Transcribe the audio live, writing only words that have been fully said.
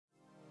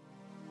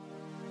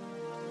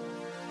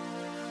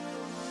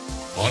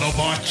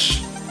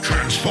Autobots,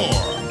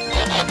 transform!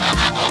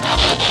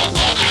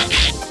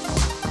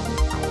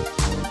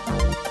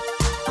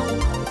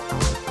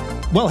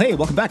 Well, hey,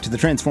 welcome back to the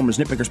Transformers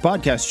Nitpickers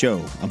podcast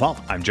show. I'm Paul.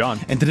 I'm John.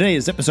 And today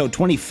is episode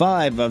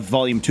 25 of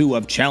Volume 2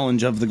 of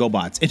Challenge of the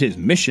GoBots. It is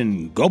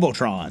Mission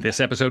GoBotron. This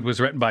episode was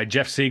written by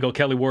Jeff Siegel,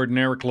 Kelly Ward, and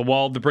Eric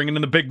Lewald. They're bringing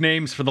in the big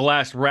names for the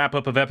last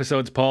wrap-up of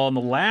episodes, Paul. And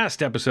the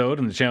last episode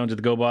in the Challenge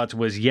of the GoBots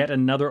was yet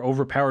another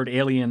overpowered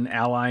alien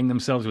allying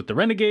themselves with the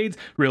Renegades,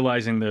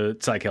 realizing the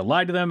Psykill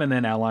lied to them, and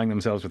then allying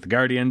themselves with the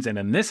Guardians. And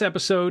in this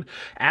episode,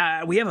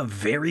 we have a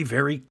very,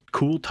 very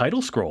cool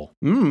title scroll.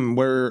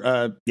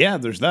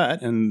 There's that.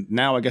 And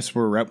now I guess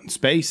we're out in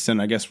space,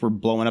 and I guess we're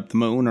blowing up the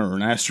moon or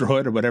an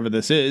asteroid or whatever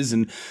this is.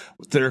 And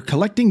they're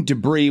collecting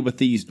debris with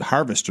these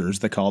harvesters,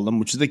 they call them,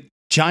 which is the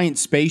giant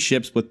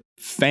spaceships with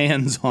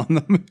fans on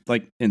them,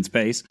 like in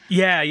space.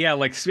 Yeah,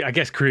 like I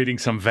guess creating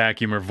some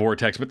vacuum or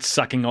vortex, but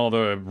sucking all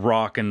the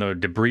rock and the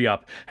debris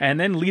up. And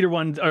then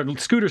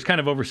Scooter's kind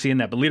of overseeing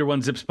that, but Leader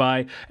One zips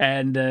by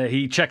and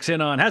he checks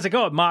in on, how's it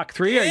going, Mach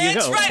 3?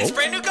 It's right, it's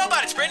brand new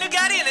GoBot, it's brand new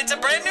Guardian, it's a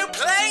brand new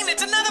plane,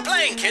 it's another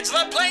plane. Kids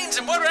love planes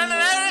and we're running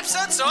out of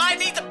episodes, so I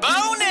need the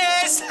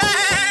bonus.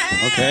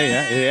 Okay,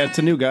 yeah, it's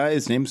a new guy.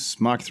 His name's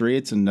Mach 3.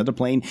 It's another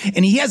plane.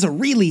 And he has a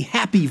really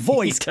happy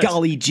voice,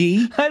 golly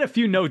gee. I had a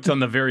few notes on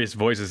the various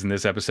voices in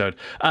this episode.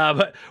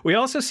 But we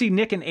also see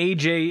Nick and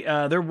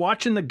AJ, they're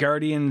watching the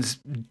Guardians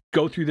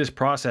go through this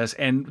process,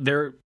 and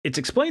it's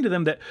explained to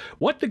them that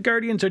what the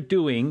Guardians are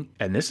doing,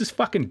 and this is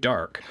fucking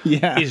dark,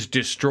 is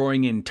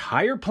destroying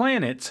entire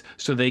planets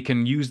so they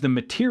can use the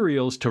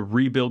materials to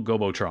rebuild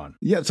GoBotron.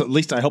 Yeah, so at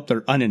least I hope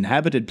they're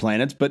uninhabited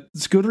planets, but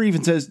Scooter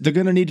even says they're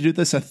going to need to do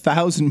this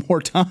 1,000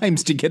 more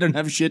times to get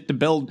enough shit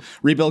to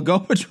rebuild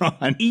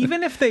GoBotron.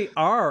 Even if they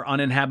are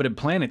uninhabited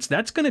planets,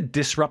 that's going to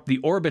disrupt the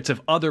orbits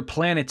of other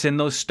planets in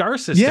those star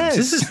systems. Yes.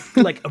 This is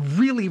like a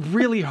really,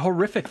 really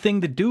horrific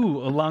thing to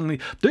do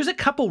There's a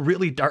couple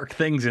really dark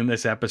things in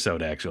this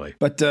episode, actually.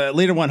 But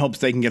Leader One hopes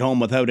they can get home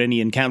without any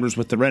encounters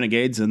with the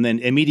Renegades, and then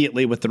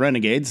immediately with the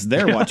Renegades,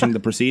 they're watching the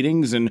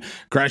proceedings, and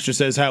Crasher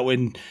says how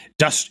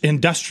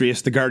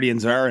industrious the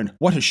Guardians are, and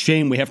what a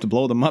shame we have to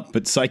blow them up,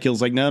 but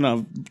Psykill's like,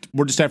 no,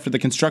 we're just after the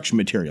construction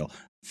material.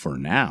 For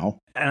now.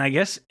 And I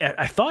guess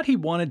I thought he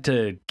wanted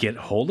to get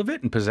hold of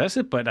it and possess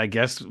it, but I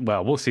guess,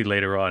 well, we'll see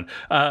later on.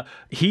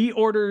 He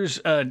orders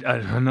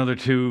another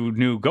 2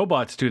 new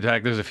GoBots to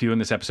attack. There's a few in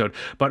this episode.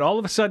 But all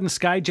of a sudden,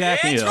 Skyjack...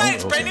 It's right,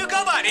 it's brand new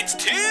GoBot. It's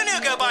 2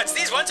 new GoBots.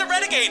 These ones are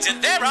Renegades,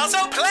 and they're also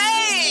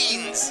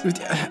planes.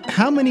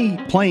 How many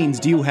planes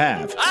do you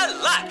have? A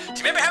lot. Do you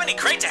remember how many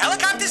crates of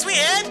helicopters we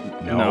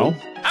had? No.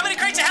 How many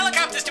crates of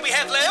helicopters do we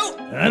have, Lou?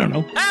 I don't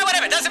know.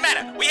 Whatever, doesn't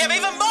matter. We have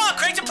even more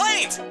crates of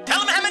planes. Tell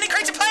them how many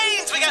crates of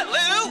planes we got, Lou.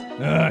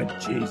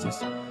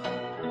 Jesus.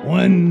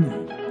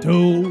 1,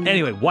 2...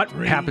 Anyway, what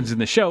happens in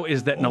the show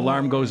is that an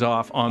alarm goes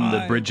off on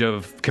the bridge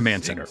of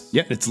Command Center.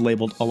 Yeah, it's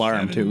labeled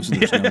alarm, too, so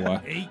there's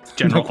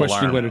General no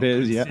question alarm. what it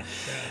is, yeah.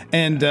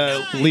 And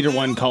Leader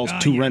One calls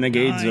 2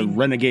 Renegades a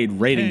renegade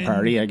raiding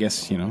party, I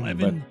guess,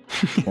 but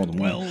more than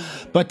one.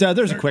 But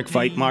there's a quick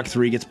fight. Mach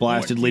 3 gets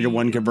blasted. Leader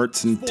One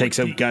converts and takes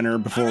out Gunner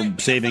before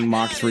saving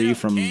Mach 3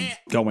 from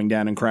going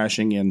down and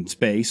crashing in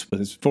space with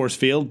his force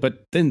field.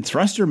 But then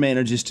Thruster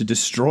manages to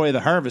destroy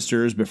the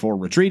harvesters before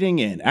retreating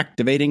and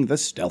activating the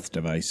stealth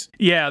device.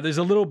 Yeah, there's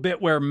a little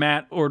bit where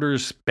Matt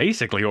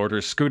basically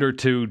orders Scooter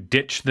to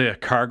ditch the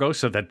cargo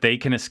so that they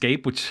can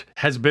escape, which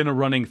has been a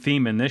running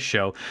theme in this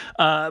show.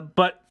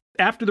 But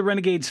after the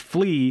Renegades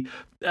flee,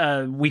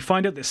 we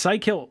find out that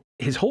Psykill,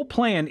 his whole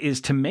plan is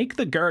to make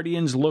the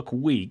Guardians look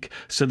weak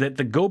so that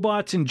the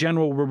GoBots in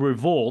general will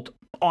revolt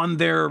on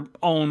their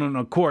own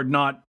accord,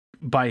 not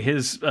by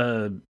his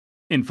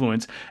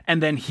influence,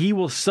 and then he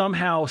will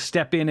somehow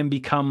step in and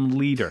become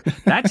leader.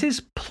 That's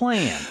his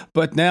plan.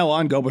 But now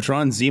on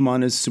GoBotron,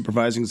 Zemon is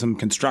supervising some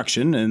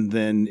construction, and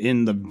then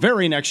in the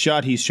very next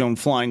shot, he's shown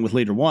flying with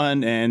Leader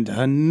One and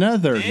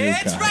another new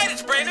guy. It's right,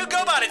 it's brand new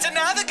GoBot. It's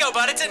another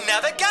GoBot. It's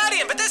another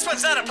Guardian. But this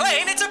one's not a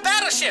plane. It's a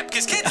battleship,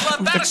 because kids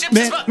love battleships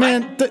as well.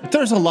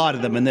 There's a lot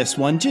of them in this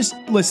one. Just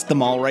list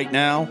them all right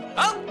now.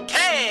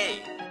 Okay.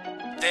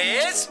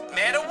 There's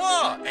Man of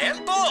War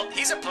and Bull.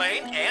 He's a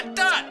plane, and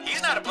Dot.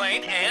 He's not a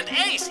plane, and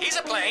Ace. He's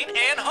a plane,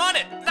 and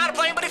Hornet. Not a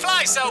plane, but he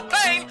flies, so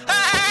plane.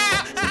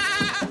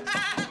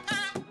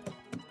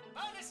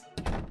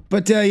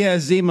 But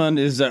Zemon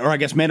is, or I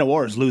guess Man of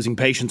War is losing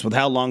patience with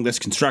how long this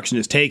construction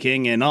is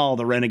taking and all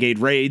the renegade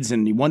raids,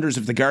 and he wonders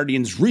if the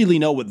Guardians really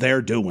know what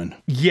they're doing.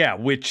 Yeah,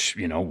 which,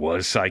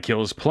 was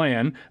Psykill's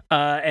plan.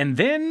 And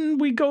then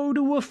we go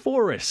to a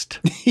forest.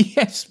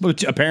 Yes,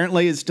 which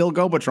apparently is still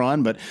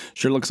GoBotron, but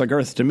sure looks like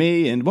Earth to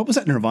me. And what was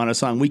that Nirvana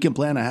song? We can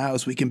plan a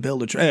house, we can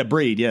build a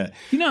breed, yeah.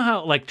 You know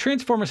how,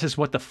 Transformers has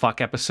what the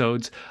fuck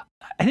episodes?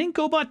 I think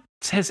GoBot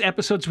has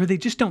episodes where they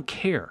just don't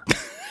care.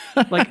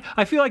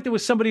 I feel like there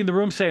was somebody in the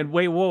room saying,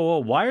 wait, whoa,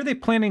 why are they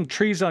planting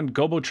trees on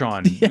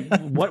GoBotron?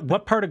 Yeah.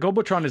 What part of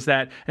GoBotron is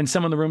that? And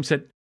someone in the room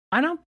said, I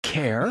don't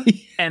care.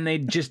 And they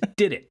just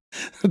did it.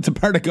 It's a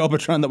part of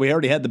GoBotron that we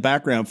already had the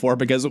background for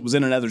because it was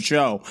in another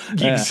show.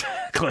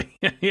 Exactly.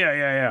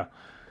 Yeah.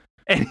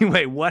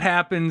 Anyway, what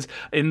happens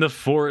in the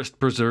forest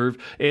preserve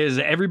is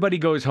everybody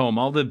goes home.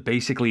 All the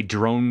basically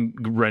drone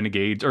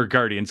renegades or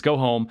guardians go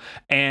home,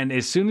 and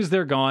as soon as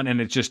they're gone and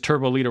it's just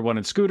Turbo, Leader 1,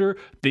 and Scooter,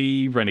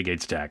 the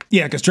renegades attack.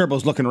 Yeah, because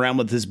Turbo's looking around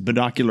with his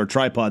binocular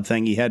tripod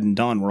thing he had in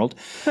Dawn World,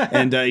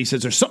 and he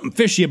says there's something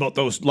fishy about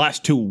those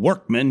last two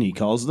workmen, he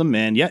calls them,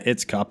 and yeah,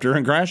 it's Copter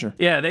and Crasher.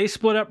 Yeah, they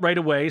split up right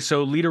away,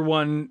 so Leader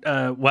 1,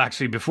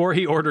 actually, before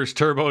he orders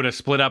Turbo to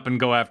split up and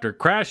go after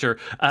Crasher,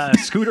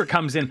 Scooter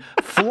comes in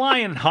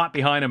flying hot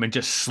behind him and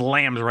just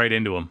slams right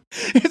into him.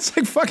 It's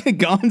like fucking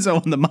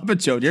Gonzo on the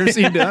Muppet Show. Do you ever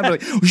see him do that?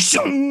 Like,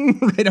 shung,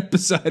 right up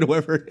beside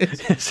whoever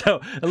it is.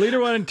 So Leader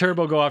 1 and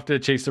Turbo go off to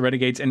chase the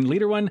renegades, and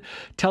Leader 1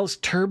 tells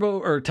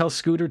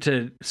Scooter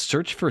to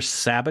search for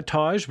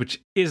sabotage,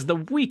 which is the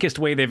weakest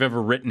way they've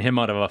ever written him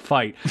out of a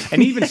fight.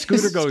 And even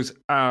Scooter goes,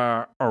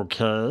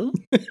 okay.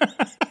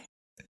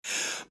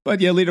 But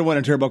yeah, Leader 1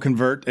 and Turbo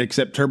convert,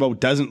 except Turbo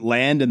doesn't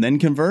land and then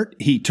convert.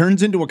 He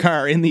turns into a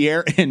car in the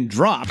air and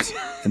drops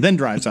and then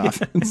drives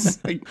off.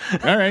 It's like,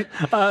 all right.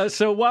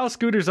 So while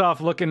Scooter's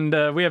off looking,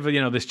 we have,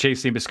 this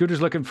chase scene, but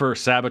Scooter's looking for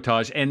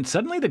sabotage, and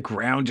suddenly the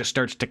ground just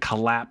starts to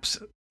collapse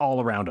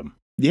all around him.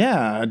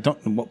 Yeah, I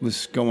don't know what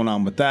was going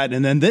on with that.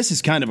 And then this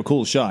is kind of a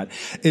cool shot.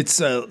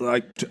 It's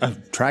like a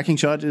tracking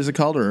shot, is it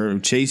called? Or a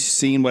chase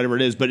scene, whatever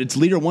it is. But it's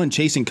Leader 1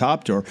 chasing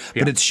Copter,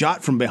 but it's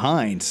shot from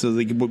behind. So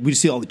we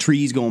see all the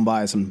trees going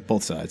by us on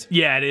both sides.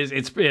 Yeah, it is.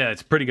 It's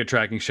a pretty good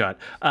tracking shot.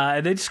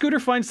 Then Scooter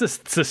finds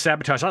the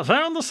sabotage. I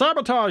found the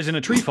sabotage, and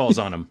a tree falls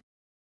on him.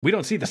 We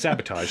don't see the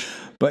sabotage.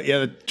 But yeah,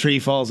 the tree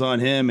falls on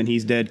him, and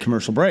he's dead.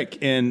 Commercial break.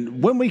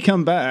 And when we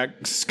come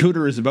back,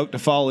 Scooter is about to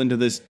fall into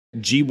this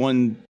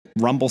G1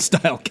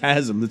 Rumble-style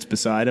chasm that's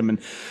beside him, and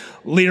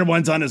Leader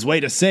 1's on his way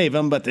to save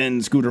him, but then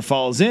Scooter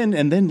falls in,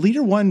 and then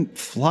Leader 1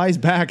 flies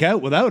back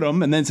out without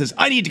him, and then says,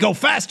 I need to go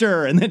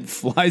faster, and then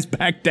flies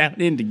back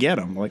down in to get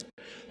him. Like,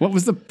 what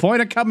was the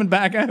point of coming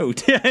back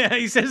out? Yeah,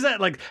 he says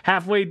that like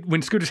halfway,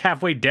 when Scooter's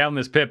halfway down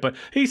this pit, but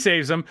he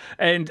saves him,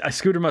 and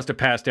Scooter must have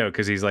passed out,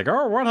 because he's like,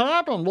 oh, what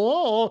happened?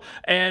 Whoa.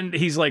 And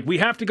he's like, we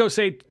have to go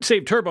save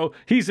Turbo,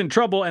 he's in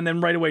trouble, and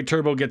then right away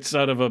Turbo gets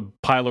out of a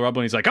pile of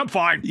rubble, and he's like, I'm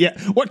fine. Yeah,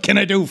 what can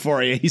I do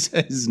for you? He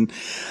says, and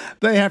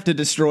they have to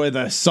destroy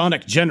the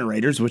sonic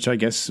generators, which I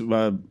guess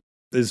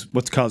is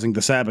what's causing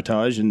the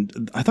sabotage.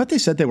 And I thought they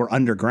said they were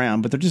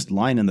underground, but they're just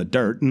lying in the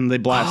dirt, and they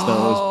blast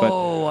those.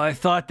 Oh, I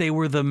thought they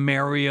were the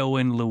Mario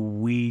and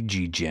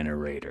Luigi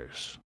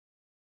generators.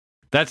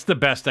 That's the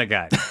best I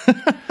got.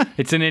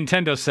 It's a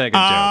Nintendo Sega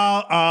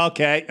joke. Oh,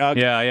 okay.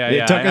 Yeah.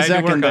 It took a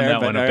second there,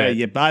 that one a bit.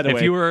 Yeah, by the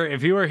way,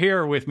 if you were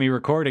here with me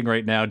recording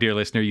right now, dear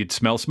listener, you'd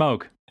smell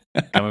smoke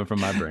coming from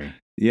my brain.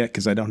 Yeah,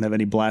 because I don't have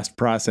any blast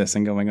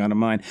processing going on in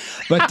mine.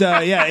 But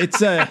yeah, it's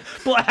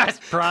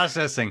blast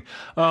processing.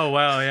 Oh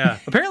wow, yeah.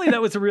 Apparently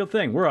that was a real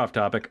thing. We're off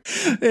topic.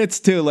 It's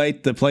too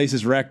late. The place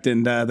is wrecked,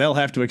 and they'll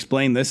have to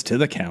explain this to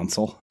the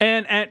council.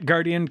 And at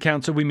Guardian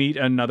Council, we meet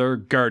another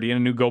Guardian, a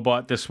new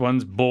GoBot. This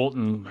one's Bolt,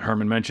 and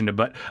Herman mentioned it,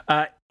 but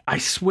I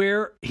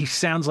swear he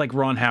sounds like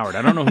Ron Howard.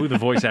 I don't know who the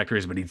voice actor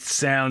is, but he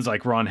sounds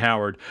like Ron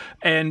Howard.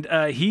 And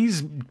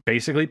he's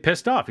basically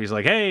pissed off. He's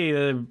like,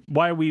 hey,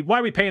 why are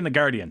we paying the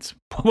Guardians?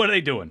 What are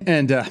they doing?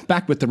 And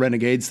back with the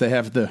Renegades, they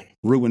have the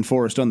ruined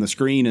forest on the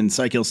screen, and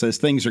Psychill says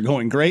things are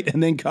going great.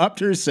 And then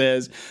Copter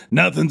says,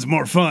 nothing's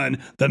more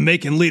fun than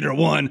making Leader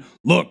 1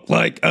 look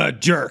like a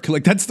jerk.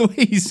 Like, that's the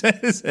way he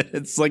says it.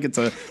 It's like it's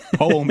a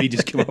poem he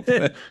just came up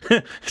with.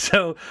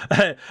 So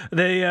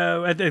they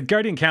at the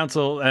Guardian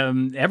Council,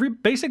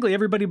 basically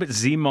everybody but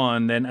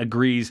Zemon then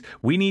agrees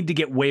we need to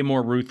get way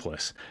more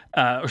ruthless.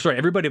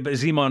 Everybody but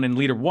Zemon and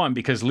Leader 1,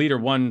 because Leader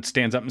 1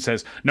 stands up and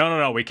says,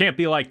 no, we can't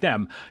be like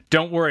them.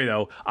 Don't worry,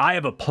 though. I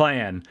have a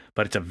plan,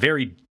 but it's a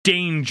very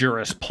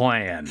dangerous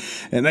plan.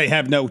 And they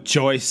have no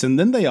choice. And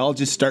then they all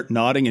just start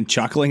nodding and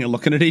chuckling and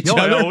looking at each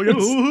other.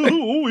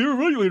 You're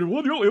right, Leader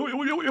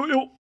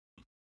 1.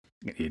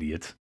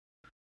 Idiots.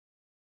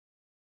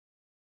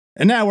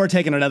 And now we're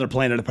taking another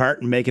planet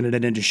apart and making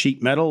it into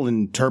sheet metal,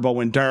 and Turbo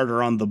and Dart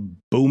are on the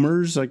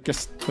boomers, I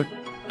guess.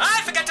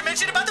 I forgot to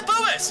mention about the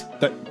boomers.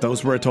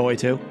 Those were a toy,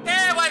 too?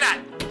 Yeah, why not?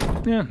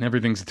 Yeah,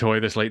 everything's a toy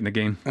this late in the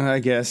game. I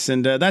guess.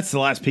 And that's the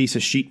last piece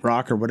of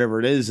sheetrock or whatever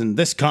it is. And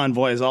this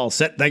convoy is all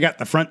set. They got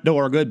the front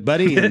door good,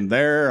 buddy, and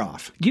they're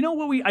off. You know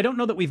what I don't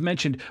know that we've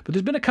mentioned, but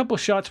there's been a couple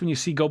shots when you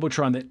see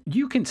GoBotron that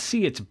you can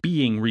see it's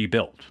being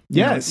rebuilt.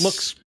 Yes. It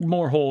looks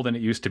more whole than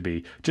it used to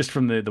be, just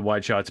from the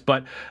wide shots.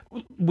 But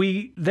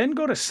we then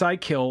go to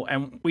Psykill,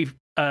 and we've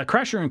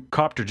Crasher and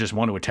Copter just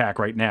want to attack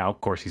right now.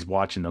 Of course, he's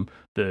watching them,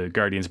 the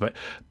Guardians,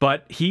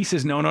 but he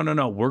says, no,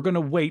 we're going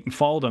to wait and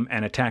follow them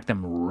and attack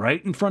them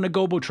right in front of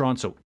GoBotron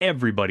so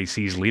everybody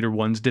sees Leader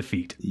 1's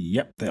defeat.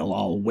 Yep, they'll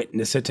all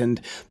witness it. And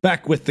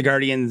back with the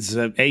Guardians,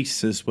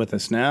 Ace is with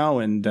us now,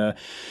 and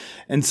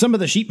some of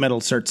the sheet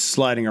metal starts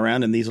sliding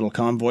around in these little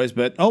convoys,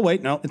 but oh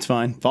wait, no, it's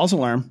fine. False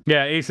alarm.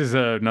 Yeah, Ace is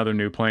another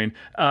new plane.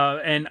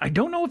 And I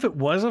don't know if it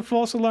was a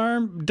false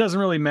alarm. Doesn't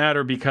really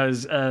matter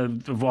because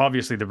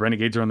obviously the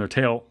Renegades are on their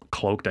tail,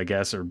 cloaked, I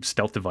guess, or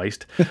stealth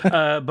deviced.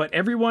 But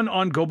everyone on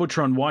on,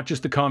 GoBotron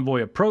watches the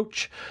convoy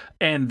approach,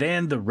 and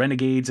then the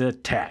Renegades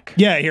attack.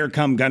 Yeah, here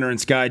come Gunner and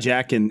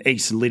Skyjack, and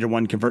Ace and Leader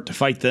One convert to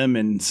fight them,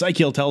 and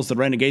Psykill tells the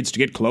Renegades to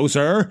get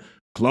closer.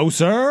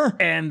 Closer!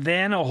 And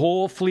then a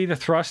whole fleet of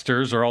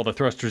thrusters, or all the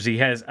thrusters he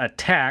has,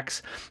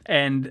 attacks,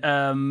 and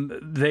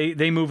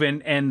they move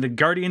in, and the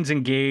Guardians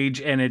engage,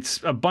 and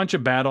it's a bunch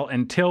of battle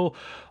until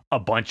a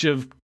bunch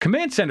of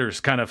command centers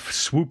kind of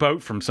swoop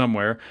out from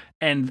somewhere.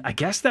 And I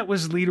guess that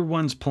was Leader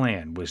One's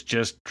plan, was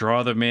just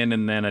draw them in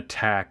and then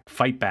attack,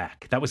 fight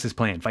back. That was his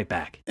plan, fight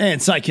back. And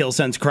Psykill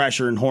sends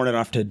Crasher and Hornet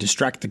off to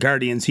distract the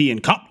Guardians. He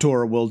and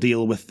Coptor will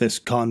deal with this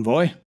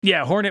convoy.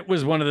 Yeah, Hornet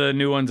was one of the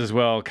new ones as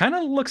well. Kind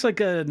of looks like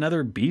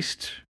another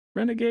Beast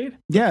Renegade.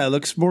 Yeah, it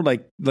looks more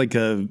like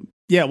a...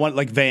 Yeah, one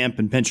like Vamp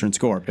and Pincher and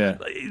Scorp, yeah.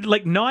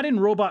 Like not in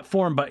robot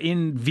form, but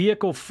in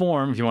vehicle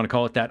form, if you want to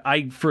call it that.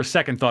 I, for a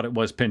second, thought it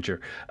was Pincher.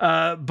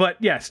 But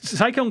yes,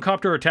 Psycho and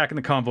Copter are attacking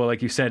the convoy,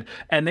 like you said,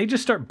 and they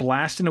just start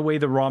blasting away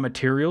the raw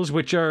materials,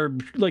 which are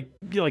like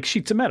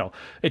sheets of metal.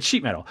 It's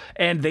sheet metal.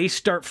 And they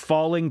start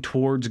falling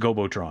towards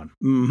GoBotron.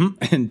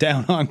 Mm-hmm. And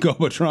down on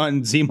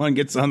GoBotron, Zemon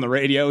gets on the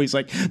radio. He's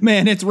like,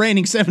 man, it's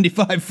raining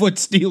 75-foot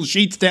steel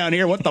sheets down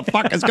here. What the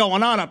fuck is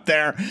going on up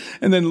there?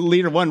 And then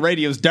Leader One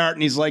radios Dart,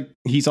 and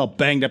he's all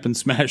banged up and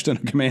smashed on a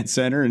command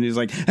center, and he's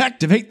like,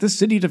 activate the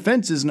city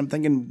defenses. And I'm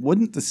thinking,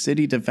 wouldn't the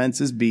city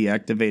defenses be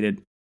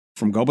activated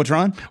from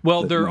GoBotron?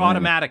 Well, they're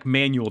automatic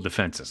manual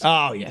defenses.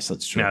 Oh, yes,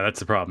 that's true. Yeah, that's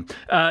the problem.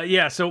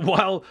 So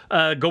while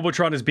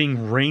GoBotron is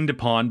being rained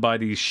upon by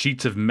these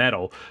sheets of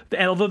metal,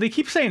 although they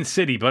keep saying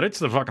city, but it's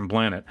the fucking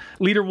planet,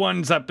 Leader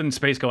One's up in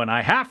space going,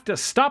 I have to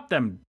stop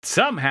them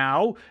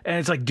somehow. And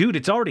it's like, dude,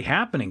 it's already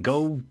happening.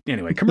 Go,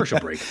 anyway, commercial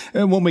break.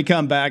 And when we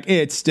come back,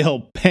 it's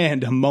still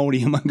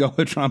pandemonium on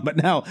GoBotron, but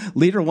now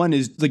Leader One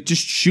is like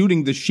just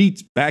shooting the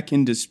sheets back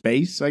into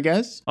space, I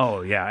guess.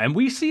 Oh, yeah. And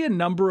we see a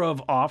number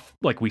of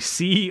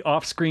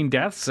off-screen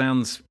deaths.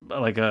 Sounds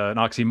like an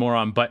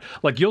oxymoron, but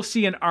like you'll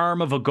see an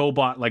arm of a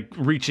GoBot like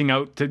reaching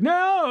out to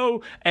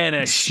no, and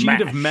a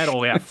sheet of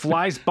metal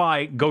flies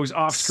by, goes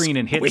off screen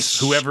and hits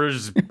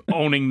whoever's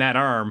owning that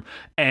arm.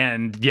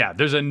 And yeah,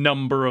 there's a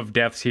number of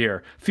deaths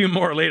here. A few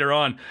more later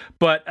on,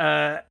 but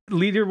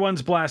Leader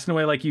One's blasting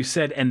away, like you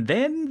said, and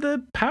then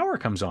the power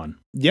comes on.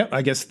 Yep,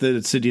 I guess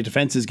the city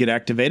defenses get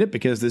activated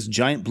because this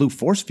giant blue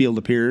force field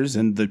appears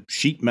and the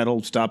sheet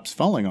metal stops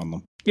falling on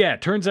them. Yeah,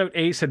 it turns out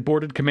Ace had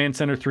boarded Command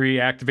Center 3,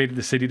 activated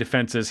the city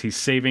defenses. He's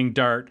saving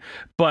Dart,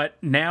 but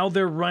now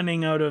they're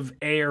running out of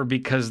air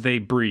because they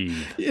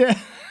breathe. Yeah.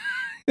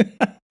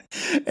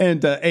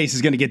 And Ace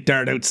is going to get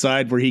Dart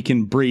outside where he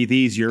can breathe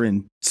easier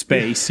in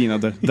space,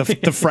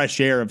 the fresh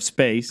air of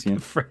space. You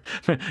know.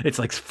 It's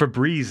like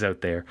Febreze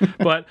out there.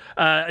 But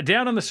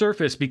down on the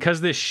surface,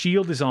 because this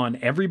shield is on,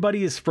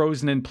 everybody is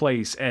frozen in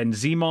place. And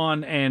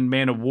Zemon and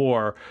Man of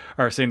War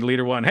are saying to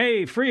Leader One,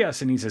 hey, free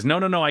us. And he says,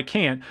 no, I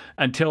can't.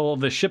 Until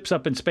the ship's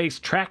up in space,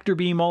 tractor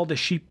beam all the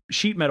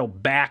sheet metal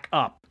back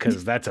up,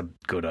 because that's a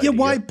good idea. Yeah,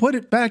 why put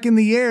it back in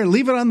the air?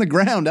 Leave it on the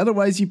ground.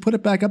 Otherwise, you put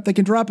it back up, they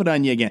can drop it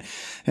on you again.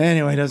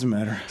 Anyway, it doesn't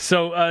matter.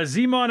 So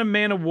Zemon and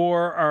Man of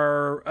War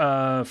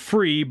are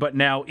free, but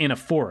now in a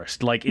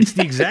forest. Like, it's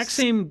the exact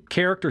same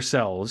character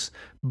cells,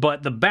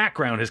 but the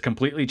background has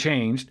completely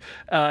changed.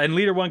 And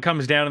Leader One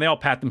comes down, and they all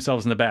pat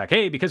themselves in the back.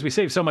 Hey, because we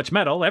saved so much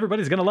metal,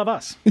 everybody's going to love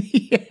us.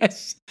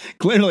 Yes.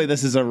 Clearly,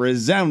 this is a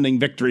resounding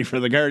victory for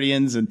the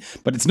Guardians,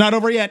 but it's not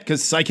over yet,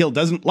 because Psykill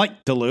doesn't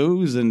like to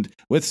lose, and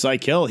with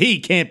Psykill, he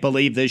can't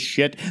believe this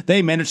shit.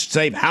 They managed to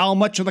save how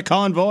much of the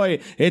convoy?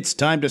 It's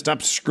time to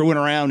stop screwing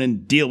around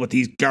and deal with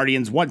these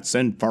Guardians once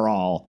and for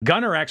all.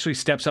 Gunner actually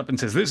steps up and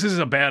says, this is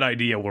a bad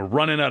idea. We're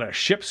running out of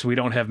ships. We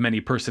don't have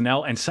many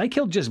personnel. And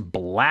Psykill just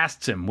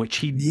blasts him, which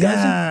he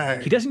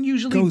doesn't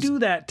usually do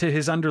that to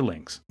his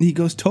underlings. He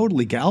goes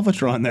totally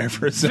Galvatron there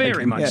for a second.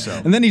 Very much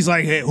so. And then he's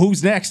like, hey,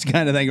 who's next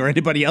kind of thing, or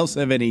anybody else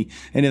have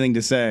anything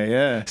to say?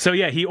 Yeah. So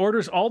yeah, he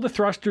orders all the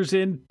thrusters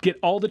in, get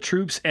all the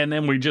troops, and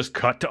then we just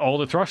cut to all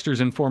the thrusters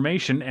in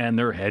formation, and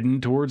they're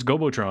heading towards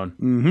GoBotron.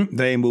 Mm-hmm.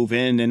 They move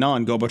in, and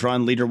on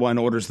GoBotron, Leader One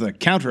orders the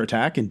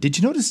counterattack. And did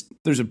you notice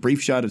there's a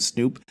brief shot of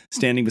Snoop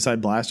standing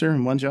beside Blaster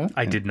in one shot?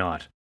 I did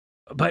not.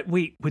 But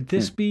wait, would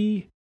this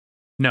be...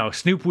 No,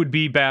 Snoop would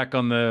be back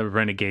on the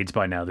Renegades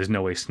by now. There's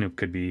no way Snoop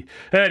could be...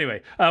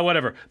 Anyway,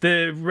 whatever.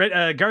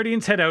 The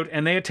Guardians head out,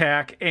 and they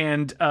attack,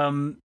 and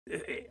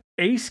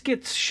Ace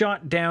gets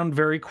shot down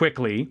very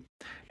quickly,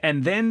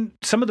 and then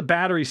some of the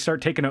batteries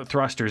start taking out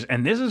thrusters,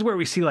 and this is where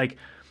we see, like,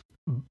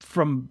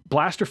 from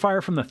blaster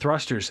fire from the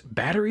thrusters,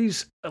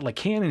 batteries, like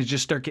cannons,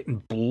 just start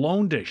getting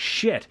blown to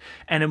shit.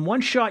 And in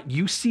one shot,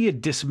 you see a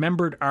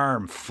dismembered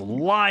arm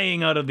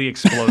flying out of the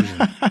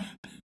explosion.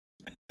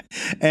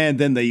 And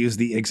then they use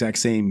the exact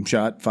same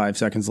shot 5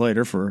 seconds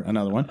later for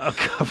another one. A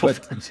couple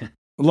times.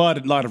 A lot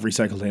of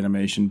recycled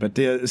animation, but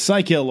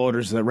Psykill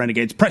orders the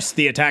Renegades press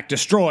the attack,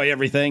 destroy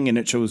everything, and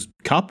it shows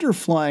Copter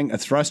flying a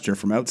thruster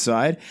from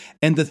outside,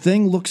 and the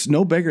thing looks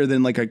no bigger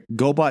than like a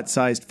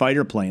GoBot-sized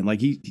fighter plane.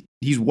 Like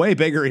he's way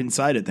bigger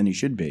inside it than he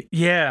should be.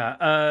 Yeah,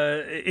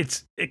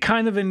 it's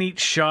kind of a neat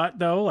shot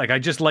though. Like I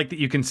just like that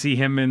you can see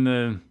him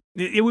in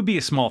It would be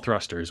a small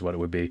thruster is what it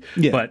would be,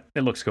 but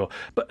it looks cool.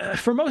 But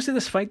for most of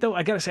this fight, though,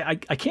 I gotta say, I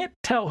can't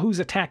tell who's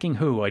attacking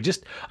who.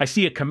 I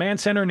see a command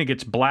center and it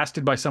gets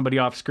blasted by somebody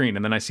off screen,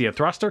 and then I see a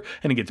thruster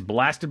and it gets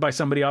blasted by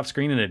somebody off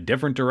screen in a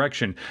different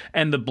direction.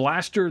 And the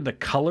blaster, the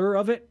color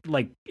of it,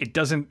 like, it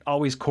doesn't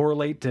always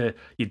correlate to,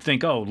 you'd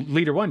think, oh,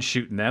 Leader One's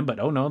shooting them, but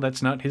oh no,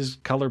 that's not his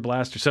color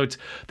blaster. So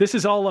this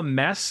is all a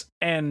mess,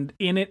 and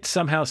in it,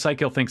 somehow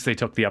Psykill thinks they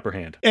took the upper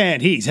hand.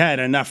 And he's had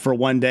enough for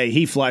one day.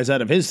 He flies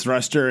out of his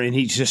thruster and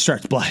he just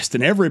starts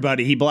blasting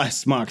everybody. He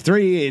blasts Mach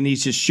 3 and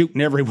he's just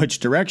shooting every which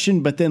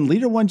direction, but then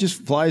Leader One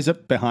just flies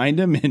up behind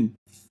him and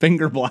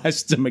finger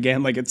blasts him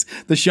again, like it's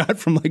the shot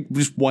from like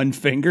just one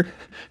finger,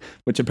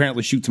 which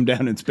apparently shoots him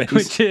down in space.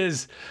 Which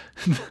is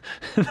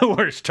the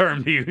worst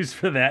term to use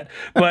for that.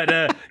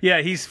 But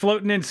yeah, he's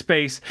floating in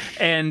space,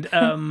 and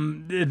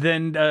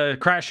then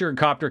Crasher and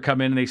Copter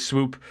come in and they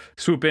swoop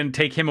in,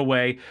 take him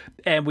away,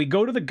 and we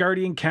go to the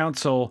Guardian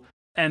Council.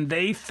 And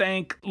they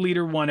thank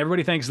Leader One.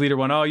 Everybody thanks Leader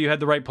One. Oh, you had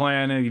the right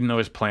plan, even though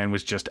his plan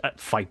was just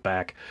fight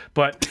back.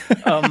 But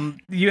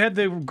you had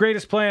the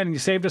greatest plan, and you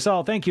saved us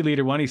all. Thank you,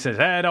 Leader One. He says,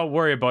 don't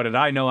worry about it.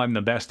 I know I'm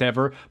the best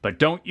ever, but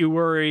don't you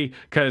worry,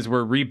 because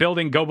we're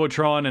rebuilding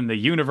GoBotron and the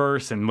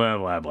universe and blah,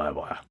 blah, blah,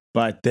 blah.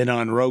 But then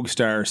on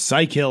Roguestar,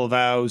 Psykill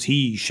vows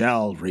he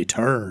shall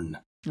return.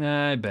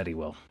 I bet he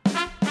will.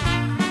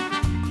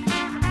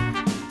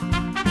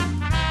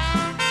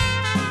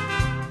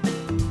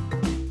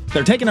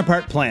 They're taking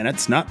apart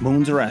planets, not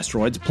moons or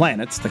asteroids,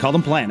 planets, they call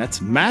them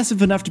planets,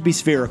 massive enough to be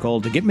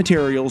spherical to get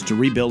materials to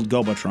rebuild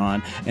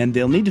GoBotron, and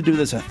they'll need to do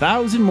this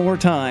 1,000 more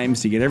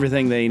times to get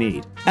everything they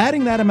need.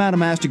 Adding that amount of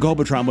mass to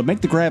GoBotron would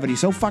make the gravity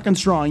so fucking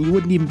strong you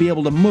wouldn't even be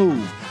able to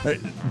move.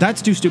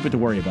 That's too stupid to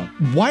worry about.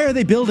 Why are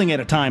they building at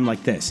a time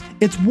like this?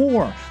 It's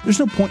war. There's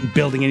no point in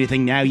building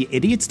anything now, you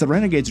idiots. The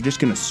Renegades are just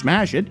gonna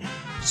smash it.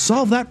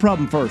 Solve that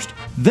problem first,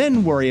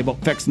 then worry about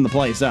fixing the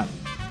place up.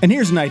 And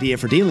here's an idea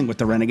for dealing with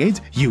the Renegades.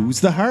 Use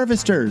the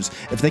Harvesters.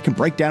 If they can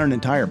break down an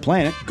entire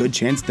planet, good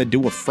chance they'd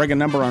do a friggin'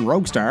 number on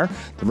Roguestar.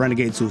 The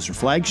Renegades lose their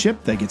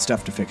flagship, they get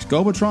stuff to fix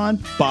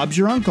GoBotron, Bob's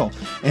your uncle.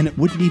 And it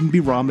wouldn't even be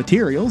raw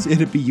materials,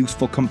 it'd be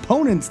useful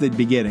components they'd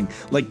be getting,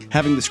 like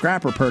having the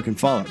Scrapper perk in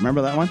Fallout.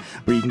 Remember that one?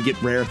 Where you can get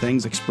rare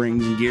things like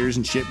springs and gears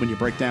and shit when you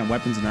break down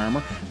weapons and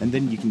armor, and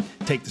then you can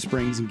take the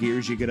springs and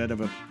gears you get out of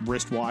a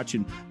wristwatch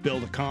and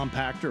build a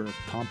compactor or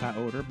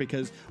compactor,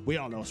 because we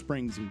all know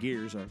springs and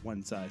gears are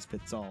one size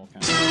fits all.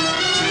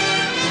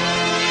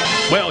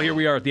 Well, here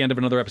we are at the end of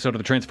another episode of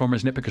the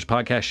Transformers Nitpickers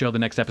podcast show. The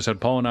next episode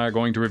Paul and I are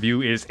going to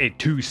review is a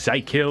 2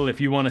 Psykill.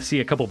 If you want to see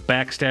a couple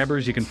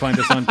backstabbers, you can find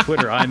us on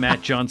Twitter. I'm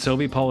at John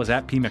Sovey. Paul is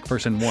at P.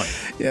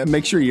 McPherson1. Yeah,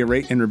 make sure you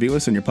rate and review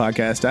us on your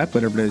podcast app,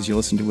 whatever it is you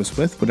listen to us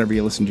with, whatever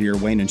you listen to your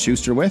Wayne and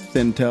Schuster with,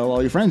 and tell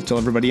all your friends, tell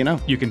everybody you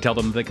know. You can tell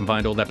them they can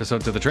find old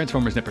episodes of the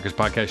Transformers Nitpickers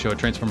podcast show at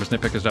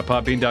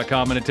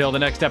transformersnitpickers.podbean.com. And until the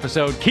next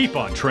episode, keep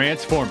on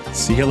transforming.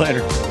 See you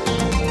later.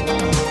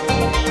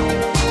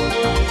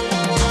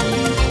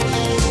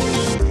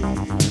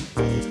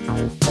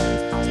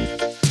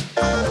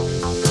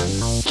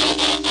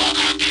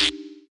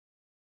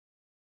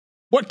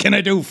 What can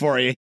I do for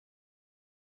you?